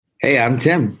Hey, I'm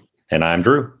Tim. And I'm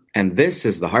Drew. And this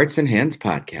is the Hearts and Hands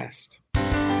Podcast.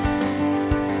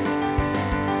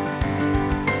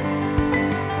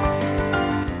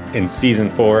 In Season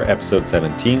 4, Episode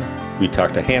 17, we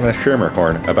talked to Hannah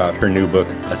Schermerhorn about her new book,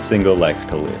 A Single Life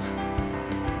to Live.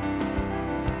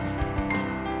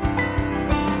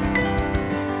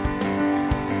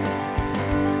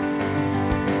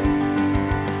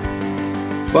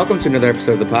 Welcome to another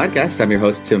episode of the podcast. I'm your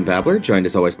host, Tim Babler, joined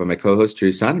as always by my co-host,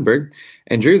 Drew Sonnenberg.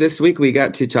 And Drew, this week we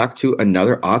got to talk to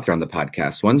another author on the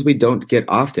podcast, ones we don't get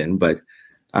often, but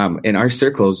in our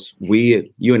circles,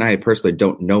 you and I personally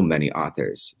don't know many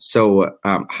authors. So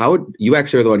you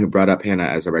actually are the one who brought up Hannah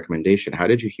as a recommendation. How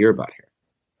did you hear about her?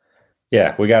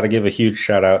 Yeah, we got to give a huge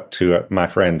shout out to my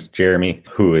friend Jeremy,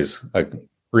 who is a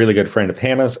really good friend of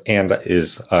Hannah's and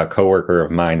is a coworker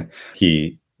of mine.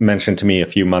 He mentioned to me a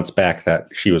few months back that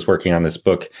she was working on this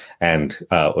book and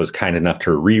was kind enough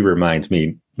to remind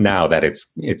me now that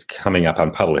it's coming up on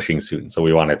publishing soon. So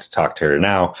we wanted to talk to her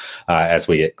now as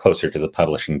we get closer to the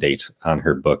publishing date on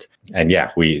her book. And yeah,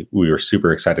 we were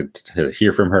super excited to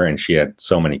hear from her, and she had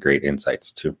so many great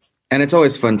insights too. And it's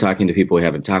always fun talking to people we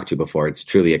haven't talked to before. It's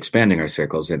truly expanding our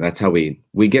circles. And that's how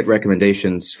we get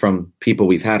recommendations from people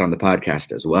we've had on the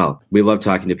podcast as well. We love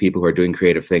talking to people who are doing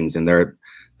creative things, and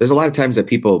there's a lot of times that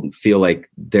people feel like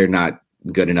they're not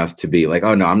good enough to be like,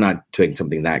 oh no, I'm not doing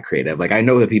something that creative. Like, I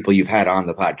know the people you've had on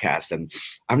the podcast and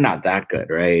I'm not that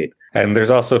good, right? And there's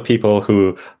also people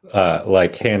who,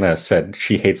 like Hannah said,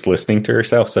 she hates listening to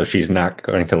herself, so she's not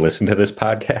going to listen to this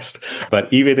podcast.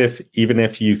 But even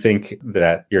if you think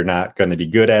that you're not going to be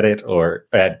good at it or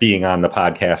at being on the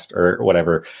podcast or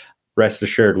whatever, rest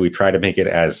assured, we try to make it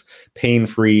as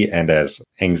pain-free and as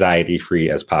anxiety-free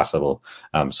as possible.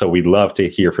 So we'd love to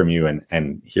hear from you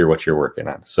and hear what you're working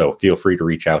on. So feel free to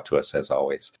reach out to us as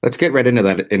always. Let's get right into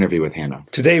that interview with Hannah.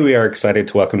 Today, we are excited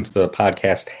to welcome to the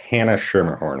podcast Hannah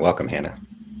Schermerhorn. Welcome, Hannah.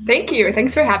 Thank you.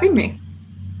 Thanks for having me.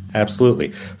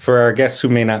 Absolutely. For our guests who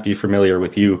may not be familiar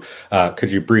with you,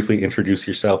 could you briefly introduce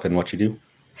yourself and what you do?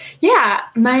 Yeah,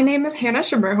 my name is Hannah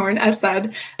Schermerhorn, as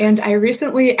said, and I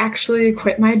recently actually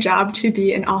quit my job to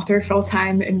be an author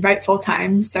full-time and write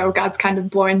full-time. So God's kind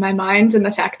of blowing my mind and the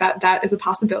fact that that is a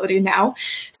possibility now.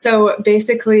 So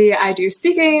basically, I do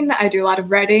speaking, I do a lot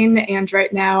of writing, and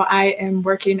right now I am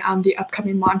working on the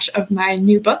upcoming launch of my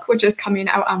new book, which is coming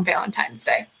out on Valentine's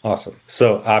Day. Awesome.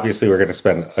 So obviously, we're going to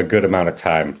spend a good amount of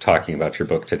time talking about your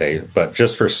book today, but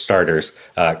just for starters,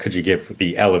 could you give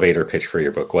the elevator pitch for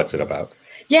your book? What's it about?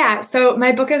 Yeah, so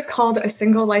my book is called A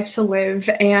Single Life to Live,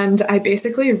 and I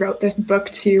basically wrote this book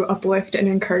to uplift and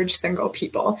encourage single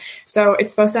people. So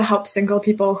it's supposed to help single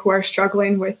people who are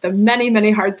struggling with the many,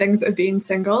 many hard things of being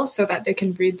single so that they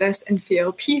can read this and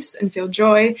feel peace and feel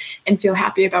joy and feel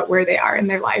happy about where they are in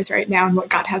their lives right now and what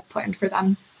God has planned for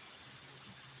them.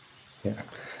 Yeah.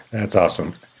 That's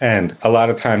awesome. And a lot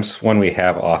of times when we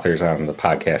have authors on the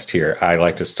podcast here, I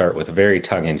like to start with a very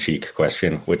tongue-in-cheek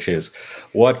question, which is,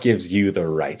 what gives you the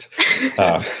right?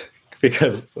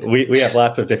 Because we have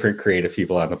lots of different creative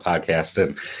people on the podcast.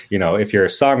 And, you know, if you're a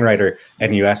songwriter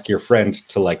and you ask your friend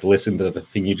to listen to the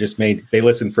thing you just made, they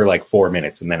listen for 4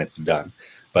 minutes and then it's done.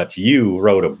 But you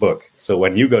wrote a book. So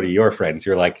when you go to your friends,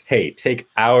 you're like, hey, take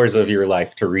hours of your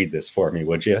life to read this for me,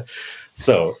 would you?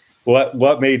 So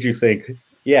what made you think,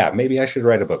 yeah, maybe I should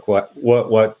write a book?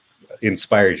 What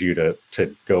inspired you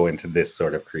to go into this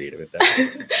sort of creative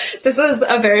endeavor? This is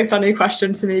a very funny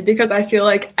question to me because I feel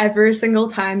like every single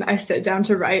time I sit down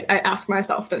to write, I ask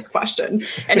myself this question.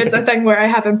 And it's a thing where I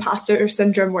have imposter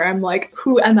syndrome where I'm like,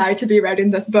 who am I to be writing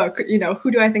this book? You know,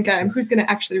 who do I think I am? Who's going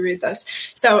to actually read this?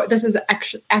 So this is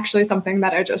actually something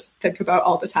that I just think about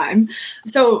all the time.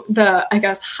 So the, I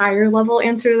guess, higher level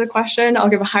answer to the question, I'll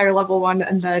give a higher level one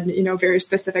and then, very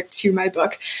specific to my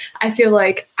book. I feel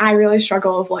like I really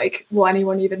struggle of will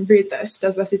anyone even read this?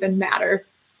 Does this even matter?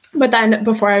 But then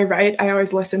before I write, I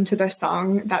always listen to this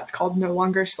song that's called No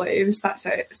Longer Slaves that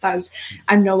says,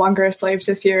 I'm no longer a slave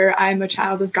to fear. I'm a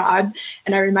child of God.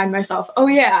 And I remind myself, oh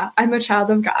yeah, I'm a child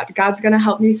of God. God's going to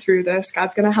help me through this.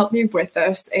 God's going to help me with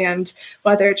this. And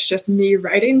whether it's just me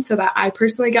writing so that I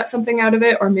personally get something out of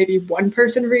it, or maybe one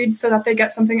person reads so that they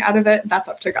get something out of it, that's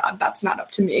up to God. That's not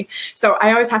up to me. So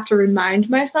I always have to remind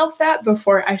myself that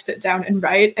before I sit down and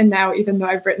write. And now, even though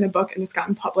I've written a book and it's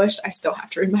gotten published, I still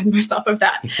have to remind myself of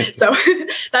that. So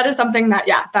that is something that,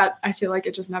 that I feel like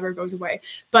it just never goes away.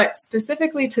 But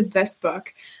specifically to this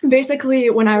book, basically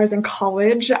when I was in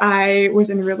college, I was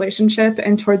in a relationship,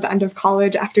 and toward the end of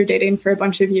college, after dating for a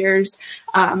bunch of years,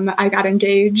 I got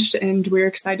engaged, and we were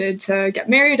excited to get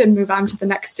married and move on to the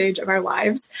next stage of our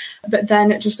lives. But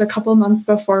then just a couple months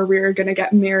before we were going to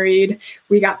get married,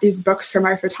 we got these books from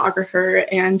our photographer,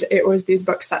 and it was these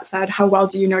books that said, how well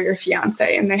do you know your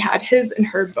fiance? And they had his and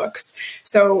her books.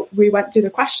 So we went through the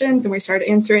questions and we started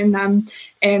answering them.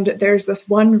 And there's this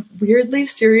one weirdly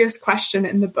serious question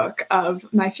in the book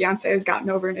of, my fiance has gotten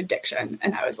over an addiction.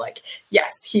 And I was like,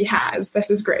 yes, he has.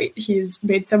 This is great. He's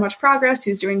made so much progress.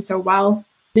 He's doing so well.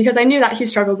 Because I knew that he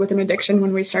struggled with an addiction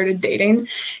when we started dating,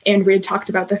 and we had talked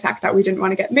about the fact that we didn't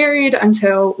want to get married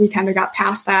until we kind of got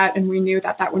past that, and we knew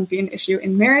that that wouldn't be an issue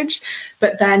in marriage.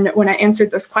 But then when I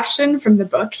answered this question from the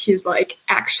book, he's like,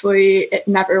 actually, it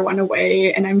never went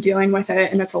away, and I'm dealing with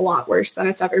it, and it's a lot worse than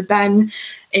it's ever been.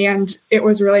 And it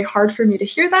was really hard for me to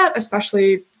hear that,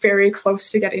 especially very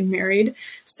close to getting married.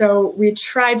 So we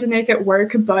tried to make it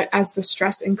work, but as the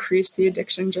stress increased, the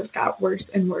addiction just got worse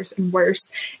and worse and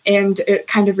worse. And it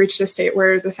kind of reached a state where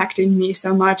it was affecting me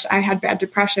so much. I had bad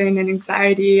depression and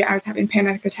anxiety. I was having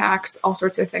panic attacks, all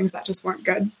sorts of things that just weren't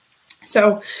good.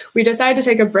 So we decided to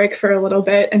take a break for a little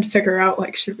bit and figure out,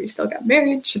 like, should we still get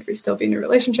married? Should we still be in a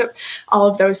relationship? All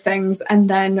of those things. And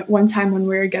then one time when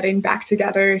we were getting back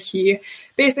together, he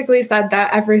basically said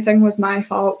that everything was my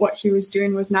fault. What he was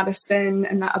doing was not a sin,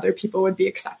 and that other people would be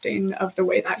accepting of the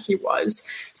way that he was.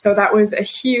 So that was a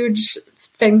huge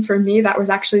thing for me. That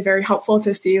was actually very helpful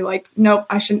to see, like, nope,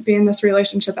 I shouldn't be in this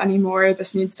relationship anymore.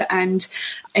 This needs to end.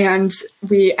 And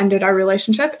we ended our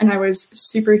relationship, and I was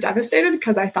super devastated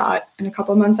because I thought in a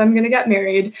couple months I'm going to get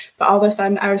married. But all of a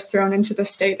sudden I was thrown into the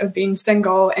state of being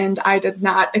single, and I did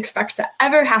not expect to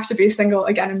ever have to be single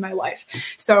again in my life.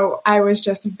 So I was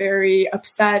just very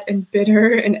upset and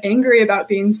bitter and angry about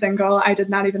being single. I did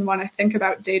not even want to think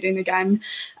about dating again.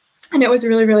 And it was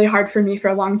really, really hard for me for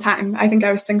a long time. I think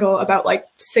I was single about like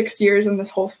 6 years in this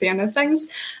whole span of things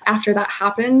after that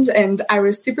happened. And I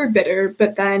was super bitter.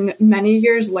 But then many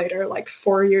years later, like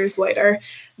 4 years later,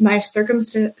 my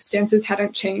circumstances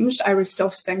hadn't changed. I was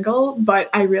still single, but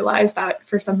I realized that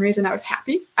for some reason I was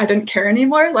happy. I didn't care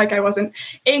anymore. Like, I wasn't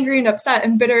angry and upset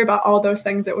and bitter about all those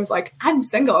things. It was like, I'm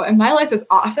single and my life is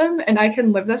awesome, and I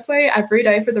can live this way every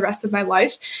day for the rest of my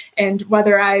life. And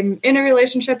whether I'm in a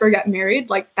relationship or get married,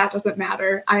 like, that doesn't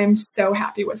matter. I am so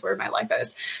happy with where my life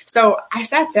is. So I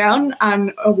sat down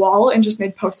on a wall and just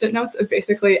made Post-it notes of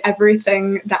basically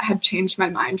everything that had changed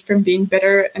my mind, from being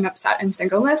bitter and upset in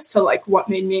singleness to like what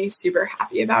made me super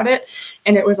happy about it.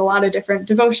 And it was a lot of different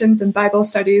devotions and Bible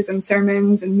studies and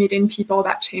sermons and meeting people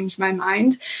that changed my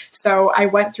mind. So I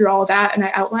went through all that and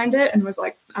I outlined it and was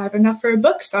like, I have enough for a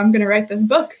book, so I'm going to write this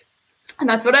book. And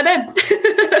that's what I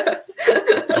did.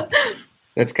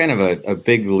 That's kind of a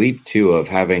big leap too, of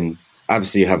having,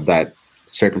 obviously you have that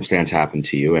circumstance happen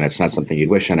to you, and it's not something you'd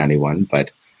wish on anyone,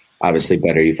 but obviously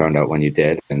better you found out when you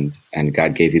did, and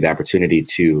God gave you the opportunity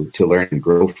to learn and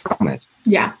grow from it.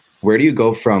 Yeah. Where do you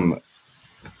go from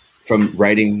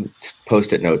writing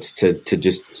Post-it notes to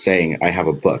just saying, I have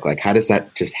a book? Like, how does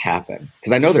that just happen?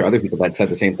 Because I know there are other people that said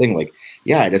the same thing. Like,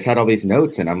 yeah, I just had all these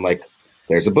notes and I'm like,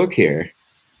 there's a book here.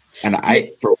 And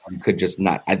I, for one, could just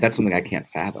not, that's something I can't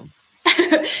fathom.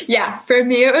 Yeah, for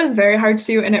me, it was very hard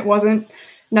to, and it wasn't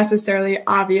necessarily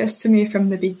obvious to me from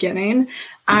the beginning.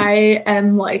 I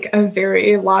am like a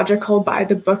very logical, by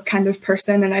the book kind of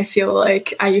person. And I feel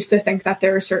like I used to think that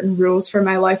there were certain rules for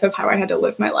my life of how I had to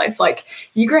live my life. Like,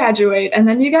 you graduate and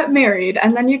then you get married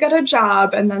and then you get a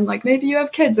job and then like maybe you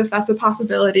have kids if that's a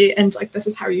possibility. And like, this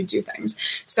is how you do things.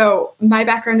 So my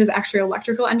background is actually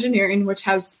electrical engineering, which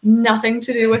has nothing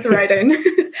to do with writing.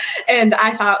 And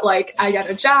I thought, like, I get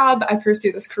a job, I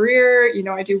pursue this career, you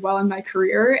know, I do well in my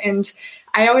career. And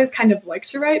I always kind of like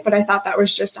to write, but I thought that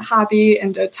was just a hobby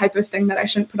and a type of thing that I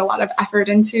shouldn't put a lot of effort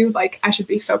into. Like, I should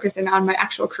be focusing on my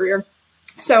actual career.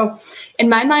 So in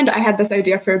my mind, I had this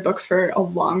idea for a book for a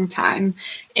long time,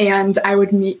 and I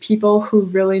would meet people who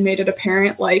really made it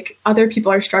apparent, like, other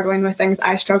people are struggling with things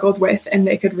I struggled with, and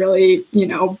they could really, you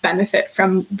know, benefit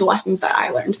from the lessons that I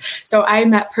learned. So I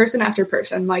met person after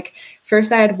person. Like,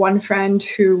 first I had one friend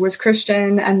who was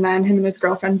Christian, and then him and his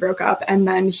girlfriend broke up, and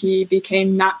then he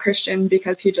became not Christian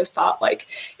because he just thought, like,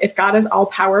 if God is all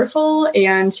powerful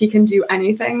and he can do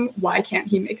anything, why can't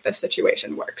he make this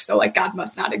situation work? So like, God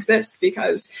must not exist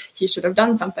because he should have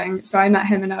done something. So I met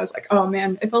him and I was like, oh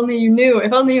man, if only you knew,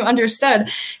 if only only you understood.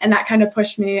 And that kind of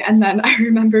pushed me. And then I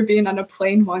remember being on a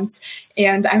plane once,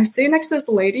 and I was sitting next to this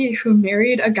lady who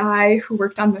married a guy who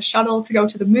worked on the shuttle to go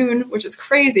to the moon, which is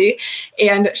crazy.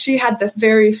 And she had this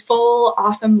very full,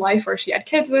 awesome life where she had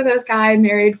kids with this guy,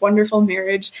 married, wonderful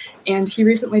marriage. And he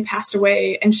recently passed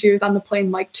away. And she was on the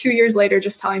plane like 2 years later,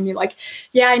 just telling me like,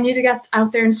 yeah, I need to get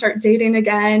out there and start dating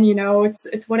again. You know,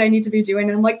 it's what I need to be doing.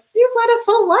 And I'm like, you've led a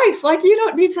full life. Like, you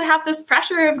don't need to have this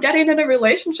pressure of getting in a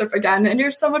relationship again. And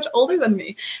you're so much older than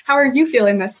me. How are you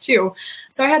feeling this too?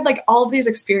 So I had like all of these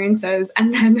experiences.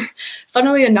 And then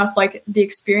funnily enough, like the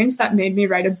experience that made me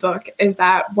write a book is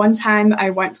that one time I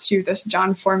went to this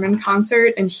John Foreman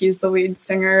concert, and he's the lead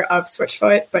singer of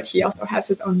Switchfoot, but he also has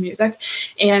his own music.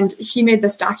 And he made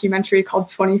this documentary called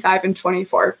 25 and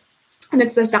 24. And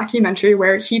it's this documentary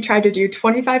where he tried to do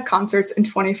 25 concerts in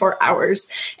 24 hours.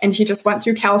 And he just went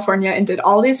through California and did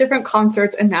all these different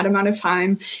concerts in that amount of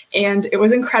time. And it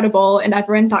was incredible. And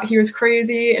everyone thought he was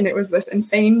crazy. And it was this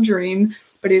insane dream.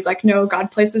 But he's like, no, God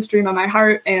placed this dream on my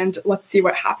heart, and let's see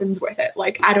what happens with it.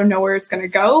 Like, I don't know where it's going to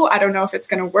go. I don't know if it's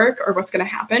going to work or what's going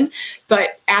to happen.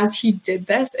 But as he did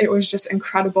this, it was just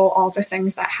incredible, all the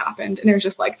things that happened. And it was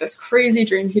just like this crazy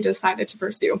dream he decided to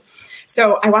pursue.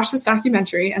 So I watched this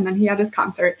documentary, and then he had his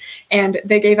concert, and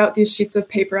they gave out these sheets of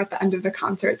paper at the end of the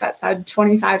concert that said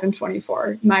 25 and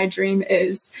 24. My dream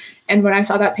is. And when I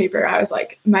saw that paper, I was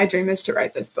like, my dream is to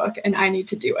write this book, and I need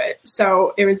to do it.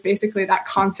 So it was basically that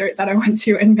concert that I went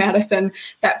to in Madison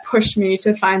that pushed me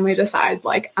to finally decide,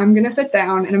 like, I'm going to sit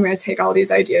down and I'm going to take all these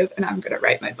ideas and I'm going to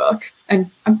write my book. And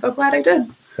I'm so glad I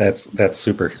did. That's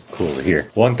super cool to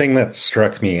hear. One thing that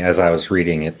struck me as I was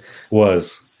reading it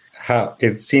was how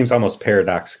it seems almost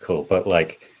paradoxical, but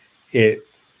like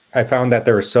I found that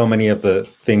there were so many of the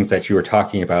things that you were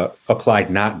talking about applied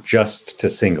not just to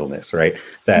singleness, right?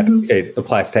 That it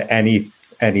applies to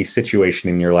any situation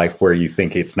in your life where you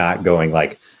think it's not going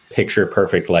like picture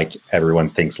perfect, like everyone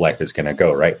thinks life is going to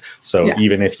go, right? So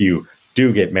even if you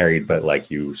do get married, but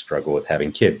like you struggle with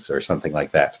having kids or something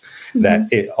like that,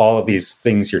 all of these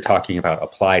things you're talking about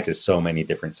apply to so many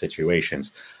different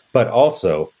situations. But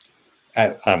also,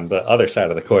 on the other side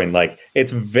of the coin, like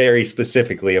it's very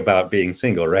specifically about being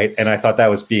single, right? And I thought that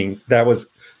was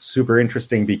super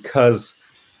interesting because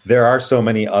there are so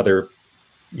many other,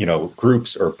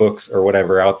 groups or books or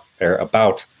whatever out there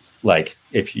about like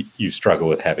if you struggle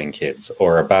with having kids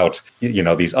or about,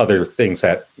 these other things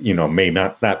that, may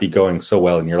not be going so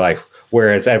well in your life.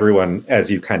 Whereas everyone, as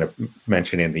you kind of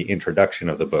mentioned in the introduction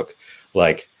of the book,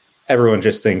 like everyone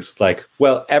just thinks like,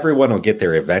 well, everyone will get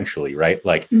there eventually, right?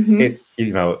 Like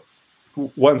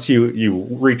once you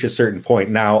reach a certain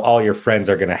point, now all your friends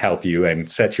are going to help you and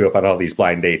set you up on all these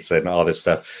blind dates and all this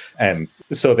stuff. And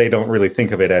so they don't really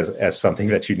think of it as something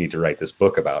that you need to write this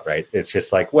book about, right? It's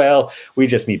just like, well, we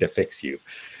just need to fix you.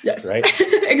 Yes, right?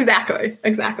 Exactly.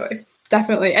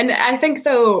 Definitely. And I think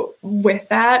though, with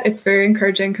that, it's very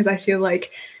encouraging because I feel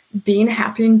like being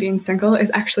happy and being single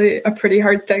is actually a pretty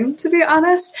hard thing, to be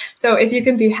honest. So if you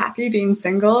can be happy being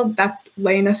single, that's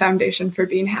laying a foundation for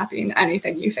being happy in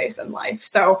anything you face in life.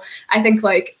 So I think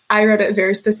like I wrote it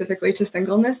very specifically to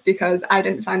singleness because I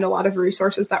didn't find a lot of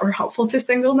resources that were helpful to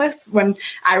singleness when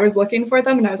I was looking for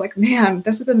them. And I was like, man,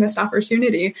 this is a missed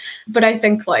opportunity. But I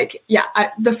think like,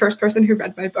 the first person who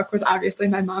read my book was obviously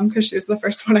my mom because she was the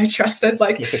first one I trusted.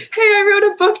 Like, hey, I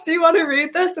wrote a book. Do you want to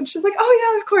read this? And she's like,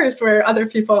 oh yeah, of course. Where other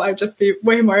people I'd just be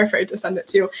way more afraid to send it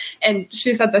to. And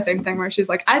she said the same thing where she's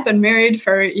like, I've been married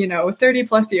for, 30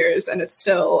 plus years and it's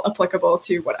still applicable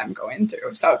to what I'm going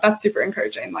through. So that's super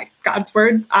encouraging. Like God's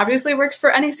word obviously works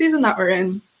for any season that we're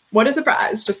in. What a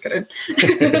surprise. Just kidding.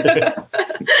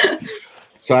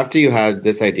 So after you had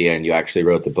this idea and you actually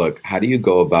wrote the book, how did you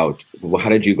go about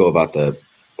the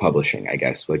publishing, I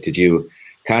guess? Like, did you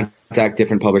contact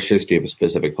different publishers? Do you have a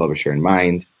specific publisher in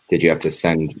mind? Did you have to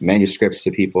send manuscripts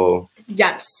to people?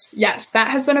 Yes, that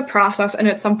has been a process and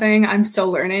it's something I'm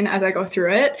still learning as I go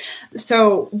through it.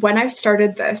 So when I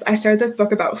started this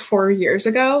book about 4 years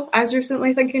ago, I was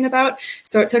recently thinking about.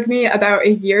 So it took me about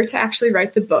a year to actually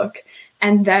write the book.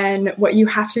 And then what you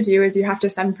have to do is you have to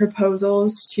send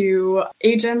proposals to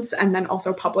agents and then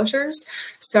also publishers.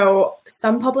 So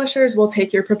some publishers will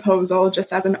take your proposal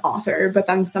just as an author, but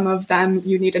then some of them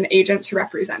you need an agent to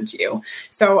represent you.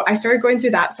 So I started going through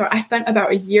that. So I spent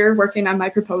about a year working on my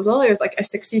proposal. It was like a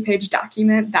 60-page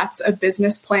document. That's a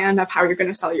business plan of how you're going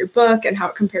to sell your book and how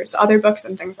it compares to other books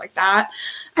and things like that.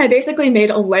 I basically made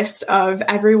a list of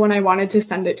everyone I wanted to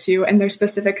send it to, and there's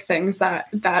specific things that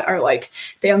are like,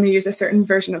 they only use a certain certain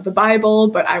version of the Bible,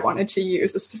 but I wanted to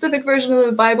use a specific version of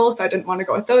the Bible, so I didn't want to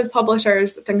go with those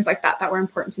publishers, things like that were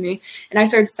important to me. And I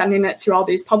started sending it to all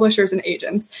these publishers and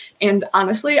agents. And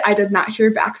honestly, I did not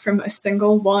hear back from a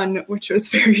single one, which was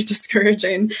very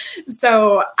discouraging.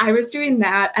 So I was doing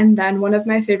that. And then one of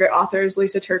my favorite authors,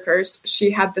 Lisa TerKeurst,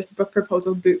 she had this book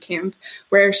proposal boot camp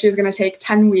where she was going to take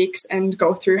 10 weeks and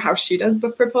go through how she does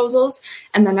book proposals.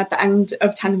 And then at the end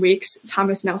of 10 weeks,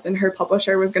 Thomas Nelson, her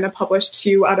publisher, was going to publish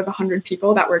 2 out of 100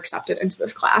 people that were accepted into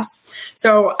this class.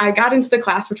 So I got into the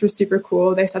class, which was super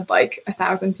cool. They said like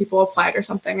 1,000 people applied or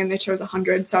something, and they chose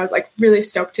 100. So I was like really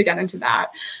stoked to get into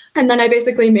that. And then I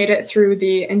basically made it through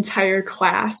the entire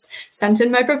class, sent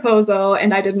in my proposal,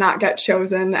 and I did not get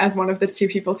chosen as one of the 2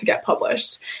 people to get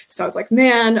published. So I was like,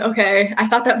 man, okay, I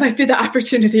thought that might be the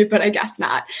opportunity, but I guess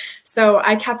not. So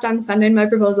I kept on sending my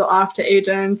proposal off to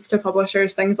agents, to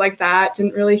publishers, things like that.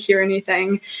 Didn't really hear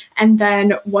anything. And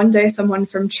then one day, someone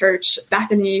from church,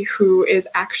 Bethany, who is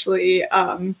actually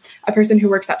a person who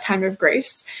works at Time of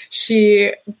Grace,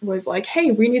 she was like,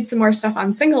 hey, we need some more stuff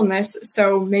on singleness,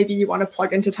 so maybe you want to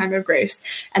plug into Time of Grace.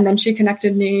 And then she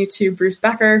connected me to Bruce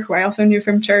Becker, who I also knew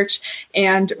from church,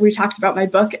 and we talked about my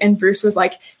book, and Bruce was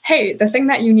like, hey, the thing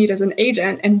that you need is an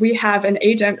agent, and we have an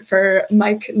agent for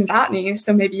Mike Novotny,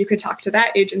 so maybe you could talk to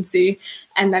that agency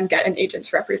and then get an agent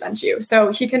to represent you.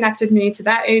 So he connected me to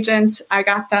that agent. I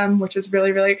got them, which was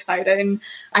really, really exciting.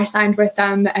 I signed with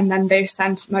them, and then they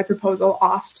sent my proposal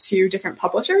off to different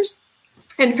publishers.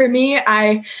 And for me,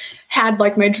 I had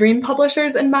like my dream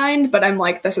publishers in mind, but I'm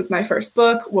like, this is my first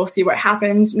book. We'll see what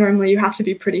happens. Normally you have to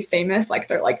be pretty famous. Like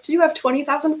they're like, do you have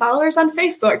 20,000 followers on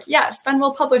Facebook? Yes, then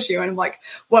we'll publish you. And I'm like,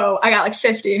 whoa, I got like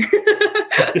 50.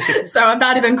 So I'm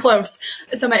not even close.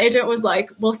 So my agent was like,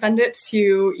 we'll send it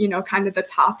to, kind of the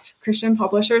top Christian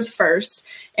publishers first.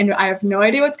 And I have no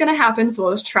idea what's going to happen. So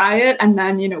we'll just try it. And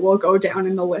then, we'll go down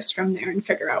in the list from there and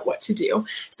figure out what to do.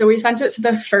 So we sent it to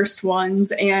the first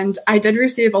ones. And I did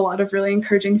receive a lot of really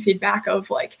encouraging feedback of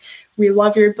like, we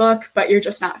love your book, but you're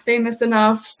just not famous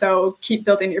enough. So keep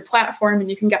building your platform and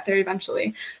you can get there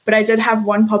eventually. But I did have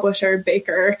one publisher,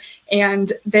 Baker,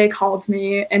 and they called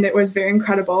me and it was very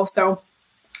incredible. So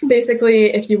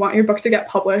basically, if you want your book to get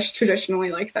published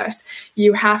traditionally like this,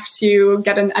 you have to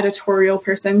get an editorial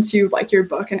person to like your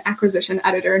book, an acquisition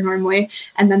editor normally,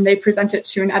 and then they present it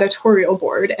to an editorial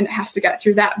board and it has to get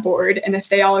through that board. And if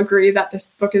they all agree that this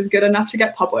book is good enough to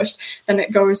get published, then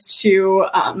it goes to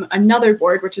another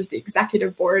board, which is the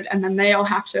executive board. And then they all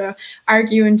have to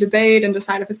argue and debate and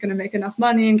decide if it's going to make enough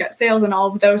money and get sales and all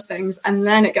of those things. And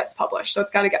then it gets published. So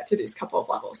it's got to get through these couple of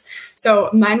levels. So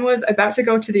mine was about to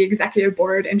go to the executive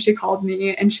board. And she called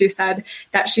me and she said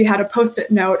that she had a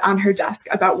Post-it note on her desk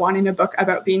about wanting a book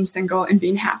about being single and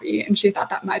being happy. And she thought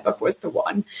that my book was the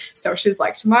one. So she's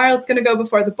like, tomorrow it's going to go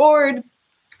before the board.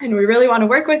 And we really want to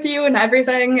work with you and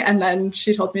everything. And then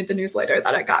she told me the news later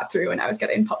that I got through and I was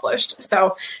getting published.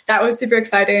 So that was super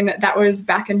exciting. That was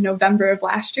back in November of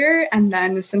last year. And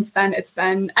then since then, it's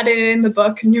been editing the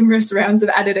book, numerous rounds of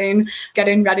editing,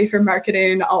 getting ready for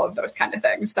marketing, all of those kind of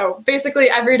things. So basically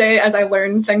every day as I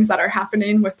learn things that are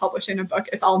happening with publishing a book,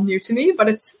 it's all new to me, but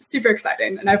it's super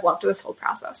exciting. And I've loved this whole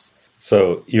process.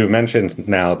 So you mentioned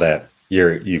now that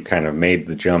you kind of made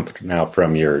the jump now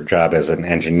from your job as an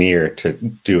engineer to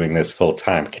doing this full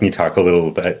time. Can you talk a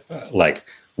little bit like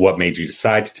what made you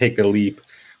decide to take the leap,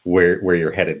 where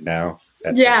you're headed now?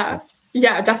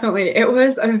 Yeah, definitely. It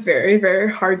was a very, very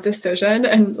hard decision.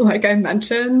 And like I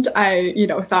mentioned, I,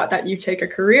 thought that you take a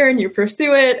career and you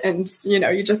pursue it and,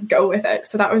 you just go with it.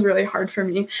 So that was really hard for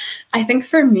me. I think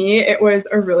for me, it was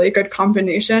a really good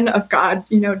combination of God,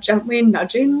 gently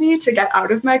nudging me to get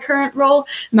out of my current role.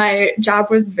 My job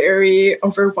was very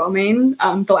overwhelming.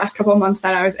 The last couple of months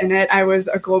that I was in it, I was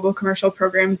a global commercial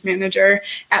programs manager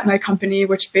at my company,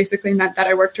 which basically meant that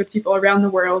I worked with people around the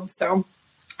world. So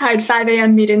I had 5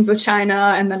 a.m. meetings with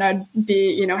China, and then I'd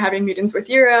be, having meetings with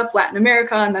Europe, Latin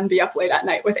America, and then be up late at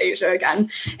night with Asia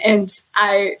again. And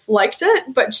I liked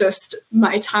it, but just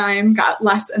my time got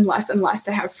less and less and less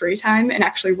to have free time and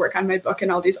actually work on my book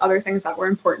and all these other things that were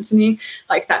important to me.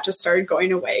 Like that just started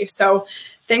going away. So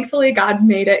thankfully, God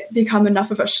made it become enough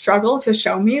of a struggle to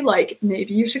show me, like,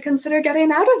 maybe you should consider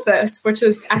getting out of this, which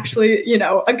is actually,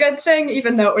 a good thing,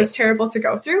 even though it was terrible to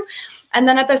go through. And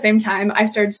then at the same time, I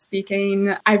started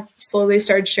speaking. I slowly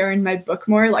started sharing my book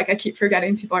more. Like, I keep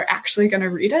forgetting people are actually going to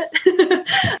read it.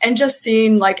 And just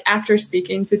seeing, like, after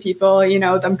speaking to people,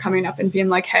 them coming up and being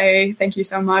like, hey, thank you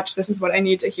so much. This is what I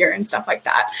need to hear and stuff like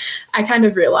that. I kind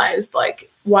of realized, like,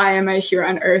 why am I here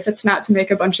on earth? It's not to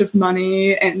make a bunch of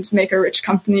money and make a rich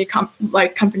company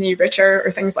richer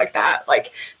or things like that.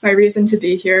 Like, my reason to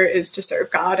be here is to serve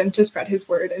God and to spread his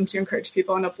word and to encourage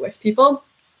people and uplift people.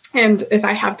 And if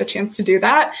I have the chance to do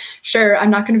that, sure, I'm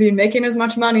not going to be making as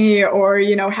much money or,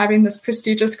 having this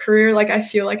prestigious career like I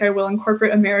feel like I will in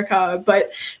corporate America,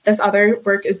 but this other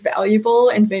work is valuable.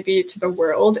 And maybe to the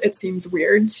world, it seems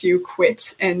weird to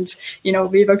quit and,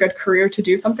 leave a good career to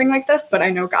do something like this. But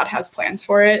I know God has plans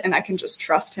for it, and I can just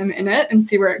trust him in it and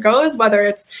see where it goes, whether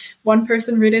it's one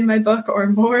person reading my book or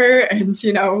more, and,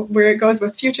 where it goes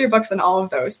with future books and all of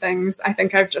those things. I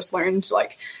think I've just learned,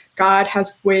 like, God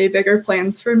has way bigger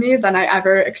plans for me than I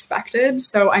ever expected.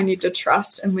 So I need to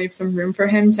trust and leave some room for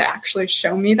him to actually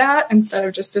show me that, instead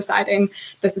of just deciding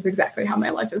this is exactly how my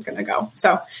life is going to go.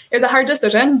 So it was a hard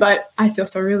decision, but I feel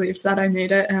so relieved that I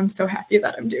made it, and I'm so happy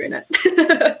that I'm doing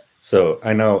it. So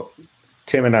I know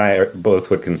Tim and I both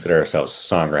would consider ourselves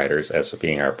songwriters as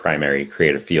being our primary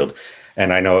creative field.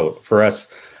 And I know for us,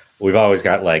 we've always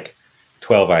got like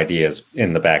 12 ideas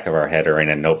in the back of our head or in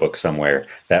a notebook somewhere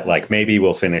that like maybe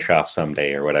we'll finish off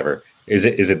someday or whatever. Is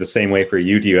it the same way for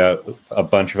you? Do you have a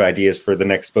bunch of ideas for the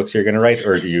next books you're going to write,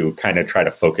 or do you kind of try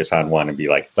to focus on one and be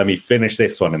like, let me finish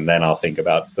this one and then I'll think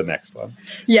about the next one?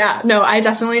 Yeah, no, I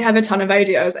definitely have a ton of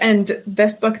ideas. And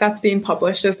this book that's being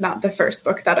published is not the first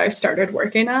book that I started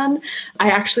working on.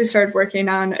 I actually started working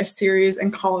on a series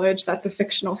in college that's a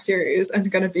fictional series and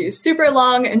going to be super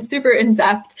long and super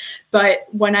in-depth. But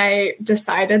when I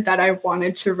decided that I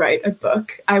wanted to write a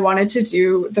book, I wanted to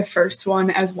do the first one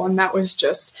as one that was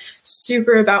just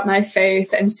super about my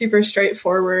faith and super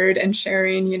straightforward and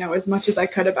sharing, as much as I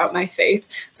could about my faith.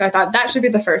 So I thought that should be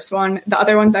the first one. The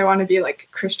other ones I want to be like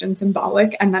Christian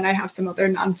symbolic. And then I have some other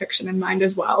nonfiction in mind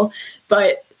as well.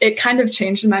 But it kind of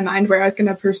changed in my mind where I was going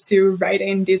to pursue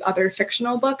writing these other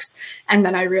fictional books. And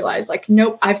then I realized like,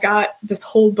 nope, I've got this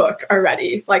whole book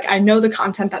already. Like, I know the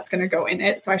content that's going to go in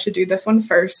it. So I should do this one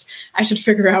first. I should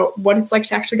figure out what it's like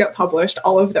to actually get published,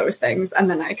 all of those things.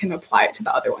 And then I can apply it to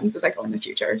the other ones as I go in the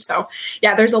future. So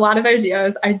yeah, there's a lot of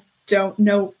ideas. I don't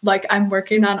know, like, I'm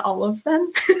working on all of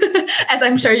them, as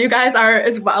I'm sure you guys are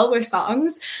as well with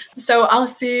songs. So I'll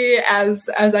see as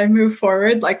I move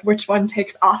forward, like which one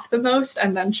takes off the most,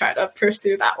 and then try to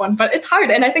pursue that one. But it's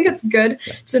hard. And I think it's good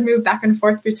to move back and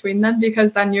forth between them,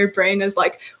 because then your brain is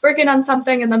like working on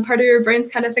something and then part of your brain's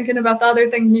kind of thinking about the other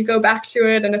thing, and you go back to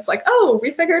it and it's like, oh,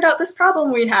 we figured out this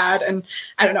problem we had. And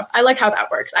I don't know. I like how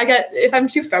that works. If I'm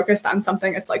too focused on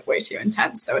something, it's like way too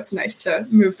intense. So it's nice to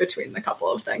move between the couple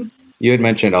of things. You had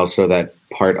mentioned also that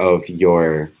part of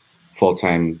your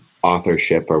full-time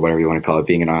authorship, or whatever you want to call it,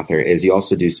 being an author, is you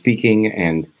also do speaking.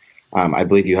 And I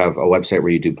believe you have a website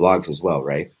where you do blogs as well,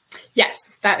 right?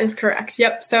 Yes, that is correct.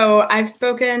 Yep. So I've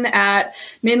spoken at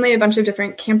mainly a bunch of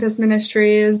different campus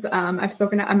ministries. I've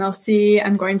spoken at MLC.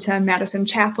 I'm going to Madison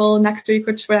Chapel next week,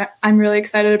 which I'm really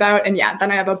excited about. And yeah, then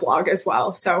I have a blog as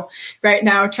well. So right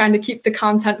now, trying to keep the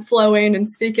content flowing and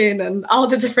speaking and all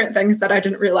the different things that I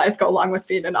didn't realize go along with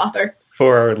being an author.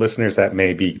 For our listeners that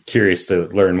may be curious to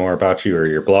learn more about you or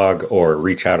your blog, or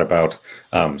reach out about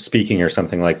speaking or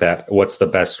something like that, what's the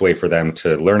best way for them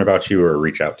to learn about you or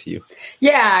reach out to you?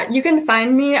 Yeah, you can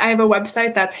find me. I have a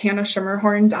website that's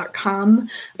hannahschermerhorn.com.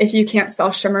 If you can't spell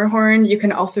Schermerhorn, you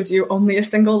can also do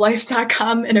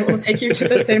onlyasinglelife.com, and it will take you to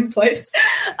the same place.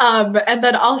 And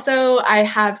then also I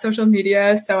have social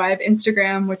media. So I have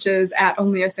Instagram, which is at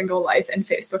 @onlyasinglelife, and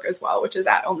Facebook as well, which is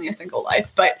at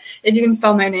 @onlyasinglelife. But if you can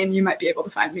spell my name, you might be able to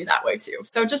find me that way too.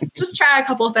 So just try a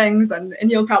couple of things and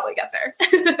you'll probably get there.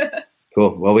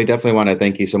 Cool. Well, we definitely want to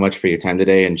thank you so much for your time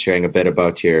today and sharing a bit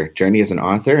about your journey as an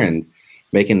author and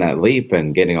making that leap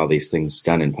and getting all these things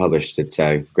done and published. It's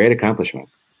a great accomplishment.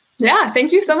 Yeah.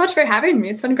 Thank you so much for having me.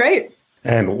 It's been great.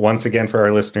 And once again, for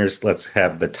our listeners, let's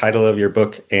have the title of your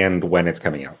book and when it's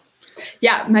coming out.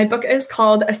 Yeah, my book is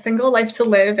called A Single Life to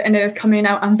Live, and it is coming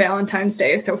out on Valentine's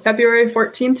Day. So February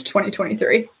 14th,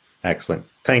 2023. Excellent.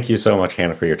 Thank you so much,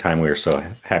 Hannah, for your time. We are so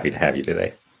happy to have you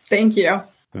today. Thank you.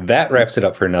 That wraps it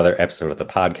up for another episode of the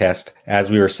podcast.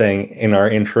 As we were saying in our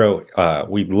intro,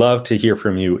 we'd love to hear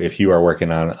from you if you are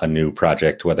working on a new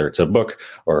project, whether it's a book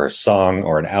or a song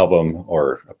or an album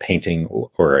or a painting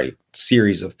or a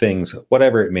series of things,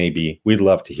 whatever it may be. We'd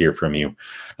love to hear from you.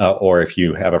 Or if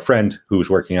you have a friend who's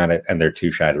working on it and they're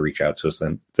too shy to reach out to us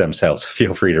themselves,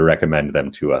 feel free to recommend them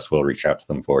to us. We'll reach out to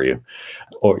them for you.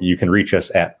 Or you can reach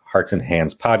us at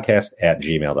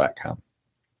heartsandhandspodcast@gmail.com.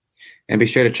 And be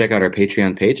sure to check out our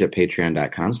Patreon page at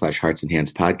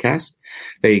patreon.com/heartsandhandspodcast.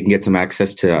 There you can get some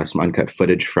access to some uncut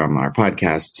footage from our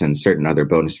podcasts and certain other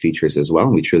bonus features as well.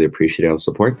 We truly appreciate all the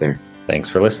support there. Thanks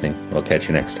for listening. We'll catch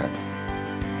you next time.